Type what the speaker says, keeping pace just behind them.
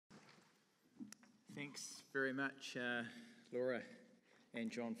Thanks very much, Laura and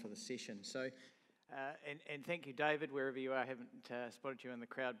John, for the session. And thank you, David, wherever you are. I haven't spotted you in the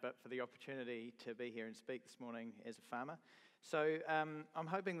crowd, but for the opportunity to be here and speak this morning as a farmer. So I'm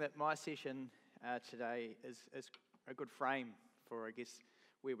hoping that my session today is a good frame for, I guess,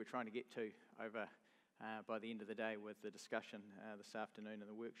 where we're trying to get to over by the end of the day with the discussion this afternoon in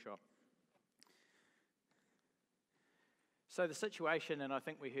the workshop. So the situation, and I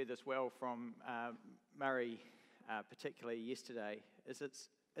think we heard this well from Murray, particularly yesterday, is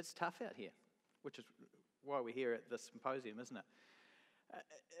it's tough out here, which is why we're here at this symposium, isn't it?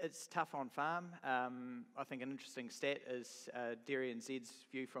 It's tough on farm. I think an interesting stat is Dairy NZ's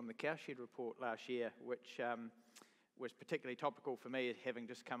view from the Cowshed report last year, which was particularly topical for me, having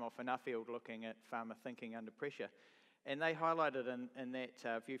just come off a Nuffield looking at farmer thinking under pressure. And they highlighted in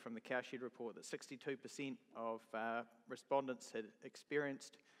that view from the Cowshed report that 62% of respondents had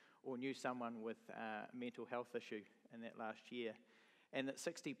experienced or knew someone with a mental health issue in that last year, and that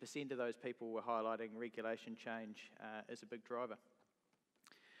 60% of those people were highlighting regulation change as a big driver.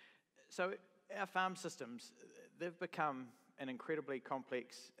 So our farm systems, they've become an incredibly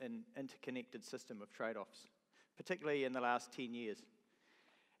complex and interconnected system of trade-offs, particularly in the last 10 years.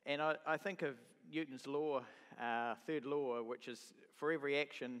 And I think of Newton's law, third law, which is for every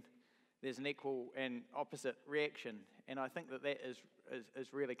action, there's an equal and opposite reaction. And I think that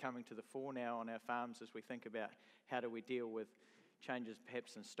is really coming to the fore now on our farms as we think about how do we deal with changes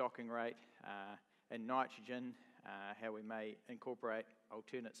perhaps in stocking rate, in nitrogen, how we may incorporate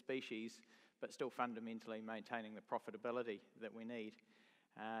alternate species, but still fundamentally maintaining the profitability that we need.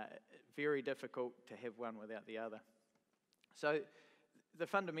 Very difficult to have one without the other. So the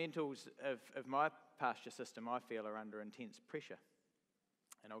fundamentals of my pasture system, I feel, are under intense pressure.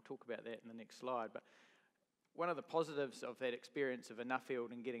 And I'll talk about that in the next slide. But one of the positives of that experience of a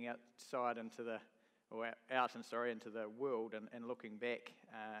Nuffield and getting outside into the world and looking back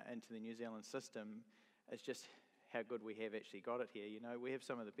into the New Zealand system is just how good we have actually got it here. You know, we have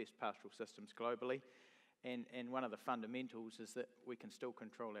some of the best pastoral systems globally, and one of the fundamentals is that we can still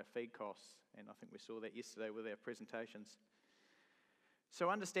control our feed costs, and I think we saw that yesterday with our presentations. So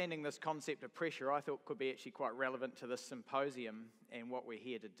understanding this concept of pressure, I thought could be actually quite relevant to this symposium and what we're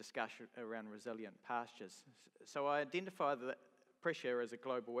here to discuss around resilient pastures. So I identified that pressure as a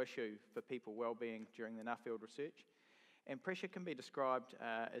global issue for people well-being during the Nuffield research, and pressure can be described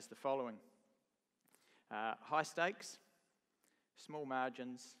as the following: high stakes, small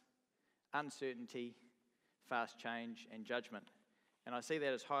margins, uncertainty, fast change, and judgment. And I see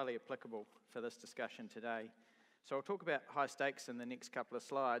that as highly applicable for this discussion today. So I'll talk about high stakes in the next couple of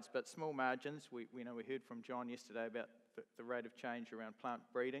slides, but small margins, we heard from John yesterday about the rate of change around plant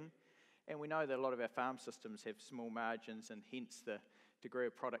breeding, and we know that a lot of our farm systems have small margins and hence the degree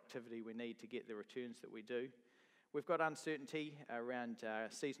of productivity we need to get the returns that we do. We've got uncertainty around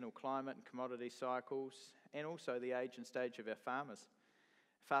seasonal climate and commodity cycles, and also the age and stage of our farmers.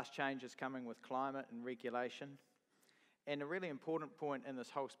 Fast change is coming with climate and regulation, and a really important point in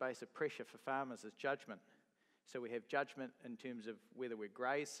this whole space of pressure for farmers is judgment. So we have judgment in terms of whether we're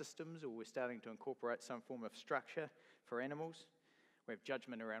graze systems or we're starting to incorporate some form of structure for animals. We have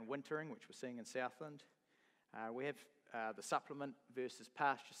judgment around wintering, which we're seeing in Southland. We have the supplement versus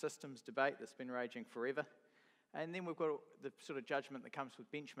pasture systems debate that's been raging forever. And then we've got the sort of judgment that comes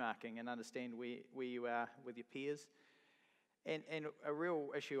with benchmarking and understand where you are with your peers. And a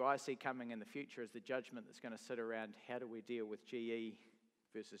real issue I see coming in the future is the judgment that's going to sit around how do we deal with GE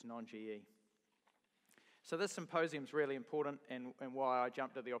versus non-GE. So this symposium is really important and why I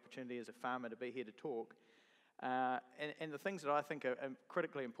jumped at the opportunity as a farmer to be here to talk. And the things that I think are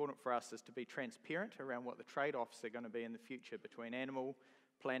critically important for us is to be transparent around what the trade-offs are going to be in the future between animal,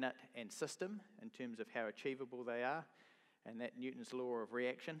 planet and system in terms of how achievable they are and that Newton's law of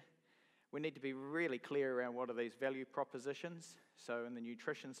reaction. We need to be really clear around what are these value propositions. So in the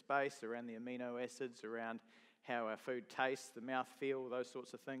nutrition space, around the amino acids, around how our food tastes, the mouthfeel, those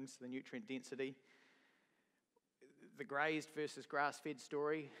sorts of things, the nutrient density. The grazed versus grass-fed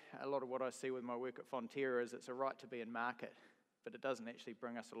story, a lot of what I see with my work at Fonterra is it's a right to be in market, but it doesn't actually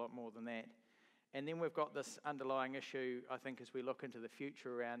bring us a lot more than that. And then we've got this underlying issue, I think, as we look into the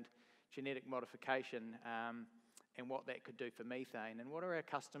future around genetic modification and what that could do for methane. And what are our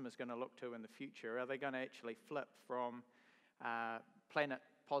customers going to look to in the future? Are they going to actually flip from planet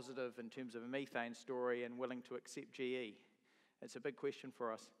positive in terms of a methane story and willing to accept GE? It's a big question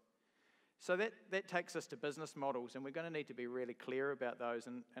for us. So that takes us to business models, and we're going to need to be really clear about those.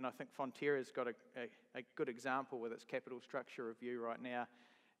 And I think Fonterra's got a good example with its capital structure review right now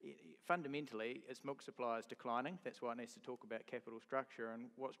Fundamentally, its milk supply is declining. That's why it needs to talk about capital structure, and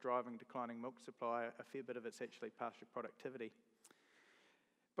what's driving declining milk supply, a fair bit of it's actually pasture productivity.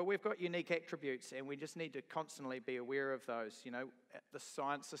 But we've got unique attributes, and we just need to constantly be aware of those. You know, the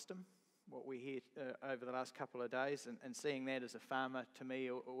science system, what we hear over the last couple of days, and seeing that as a farmer, to me,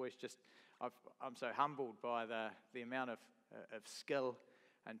 always just, I'm so humbled by the amount of skill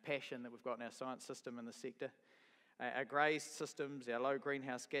and passion that we've got in our science system in the sector. Our grazed systems, our low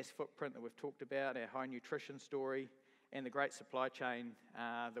greenhouse gas footprint that we've talked about, our high nutrition story, and the great supply chain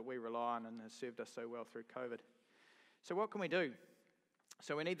that we rely on and has served us so well through COVID. So what can we do?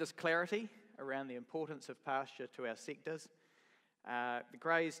 So we need this clarity around the importance of pasture to our sectors. The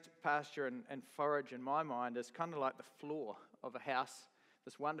grazed pasture and forage, in my mind, is kind of like the floor of a house,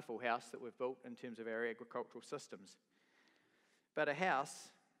 this wonderful house that we've built in terms of our agricultural systems. But a house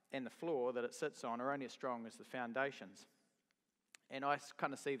and the floor that it sits on are only as strong as the foundations. And I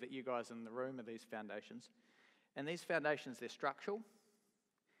kind of see that you guys in the room are these foundations. And these foundations, they're structural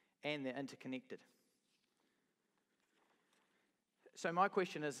and they're interconnected. So my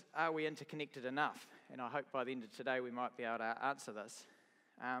question is, are we interconnected enough? And I hope by the end of today we might be able to answer this.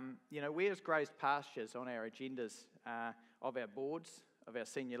 You know, where's grazed pastures on our agendas of our boards, of our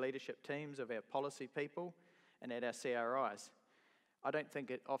senior leadership teams, of our policy people, and at our CRIs? I don't think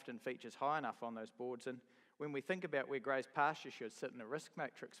it often features high enough on those boards, and when we think about where grazed pasture should sit in the risk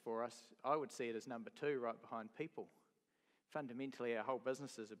matrix for us, I would see it as number 2, right behind people. Fundamentally, our whole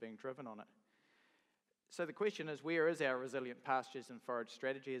businesses are being driven on it. So the question is, where is our resilient pastures and forage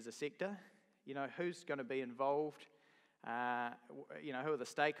strategy as a sector? You know, who's going to be involved? You know, who are the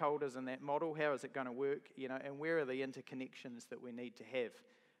stakeholders in that model? How is it going to work? You know, and where are the interconnections that we need to have?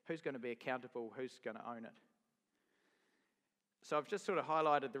 Who's going to be accountable? Who's going to own it? So I've just sort of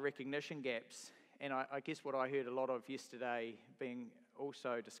highlighted the recognition gaps, and I guess what I heard a lot of yesterday being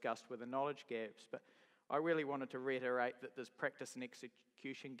also discussed were the knowledge gaps, but I really wanted to reiterate that there's practice and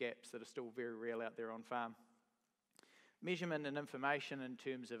execution gaps that are still very real out there on farm. Measurement and information in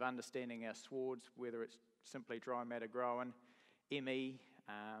terms of understanding our swards, whether it's simply dry matter growing, ME,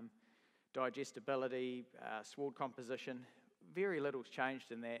 digestibility, sward composition, very little's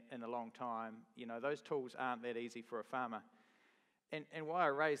changed in that in a long time. You know, those tools aren't that easy for a farmer. And why I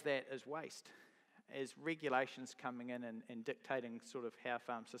raise that is waste. As regulations coming in and dictating sort of how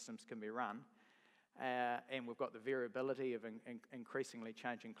farm systems can be run, and we've got the variability of increasingly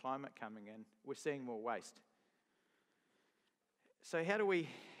changing climate coming in, we're seeing more waste. So how do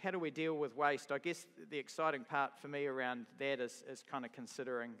we deal with waste? I guess the exciting part for me around that is kind of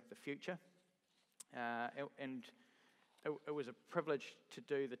considering the future. And it was a privilege to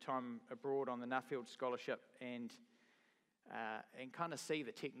do the time abroad on the Nuffield Scholarship and kind of see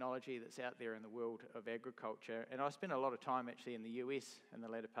the technology that's out there in the world of agriculture. And I spent a lot of time actually in the US in the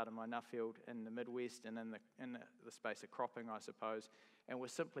latter part of my Nuffield, in the Midwest, and in the space of cropping, I suppose, and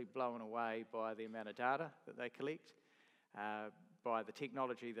was simply blown away by the amount of data that they collect, by the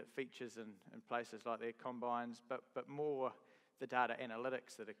technology that features in places like their combines, but more the data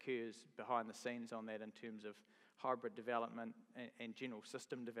analytics that occurs behind the scenes on that in terms of hybrid development and general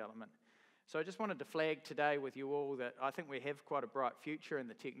system development. So I just wanted to flag today with you all that I think we have quite a bright future in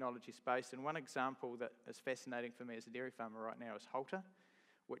the technology space, and one example that is fascinating for me as a dairy farmer right now is Halter,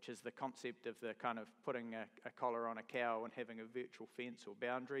 which is the concept of the kind of putting a collar on a cow and having a virtual fence or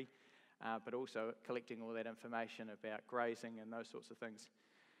boundary, but also collecting all that information about grazing and those sorts of things.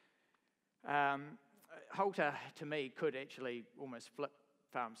 Halter, to me, could actually almost flip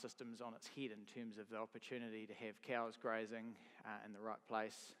farm systems on its head in terms of the opportunity to have cows grazing in the right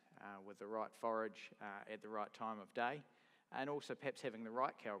place, with the right forage at the right time of day, and also perhaps having the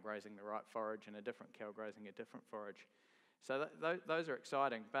right cow grazing the right forage and a different cow grazing a different forage. So those are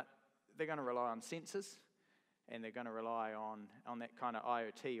exciting, but they're going to rely on sensors, and they're going to rely on that kind of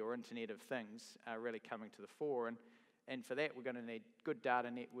IoT or Internet of Things really coming to the fore, and for that we're going to need good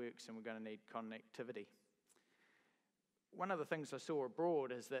data networks and we're going to need connectivity. One of the things I saw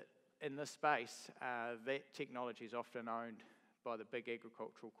abroad is that in this space, that technology is often owned by the big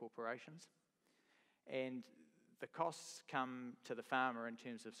agricultural corporations, and the costs come to the farmer in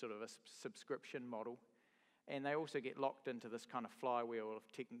terms of sort of a subscription model, and they also get locked into this kind of flywheel of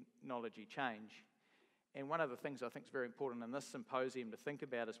technology change. And one of the things I think is very important in this symposium to think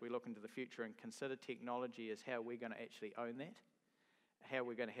about as we look into the future and consider technology is how we're going to actually own that, how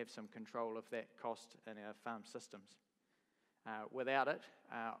we're going to have some control of that cost in our farm systems. Without it,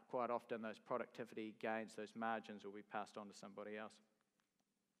 quite often those productivity gains, those margins will be passed on to somebody else.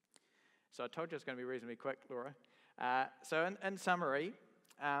 So I told you it's going to be reasonably quick, Laura. So in summary,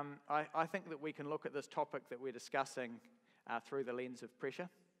 I think that we can look at this topic that we're discussing through the lens of pressure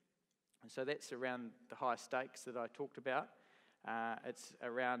And so that's around the high stakes that I talked about. It's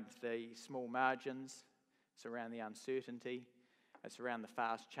around the small margins, it's around the uncertainty, it's around the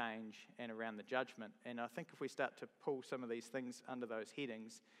fast change, and around the judgment. And I think if we start to pull some of these things under those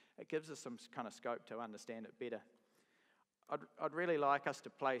headings, it gives us some kind of scope to understand it better. I'd really like us to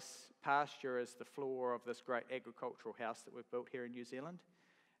place pasture as the floor of this great agricultural house that we've built here in New Zealand,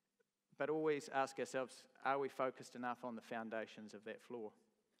 but always ask ourselves, are we focused enough on the foundations of that floor?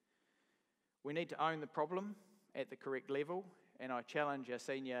 We need to own the problem at the correct level, and I challenge our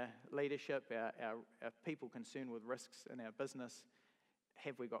senior leadership, our people concerned with risks in our business,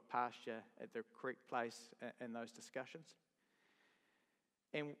 have we got pasture at the correct place in those discussions?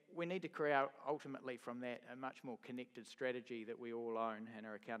 And we need to create, ultimately from that, a much more connected strategy that we all own and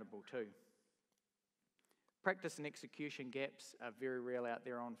are accountable to. Practice and execution gaps are very real out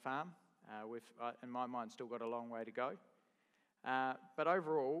there on farm. We've, in my mind, still got a long way to go. But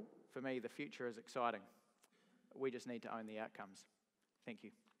overall, for me, the future is exciting. We just need to own the outcomes. Thank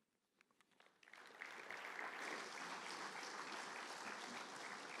you.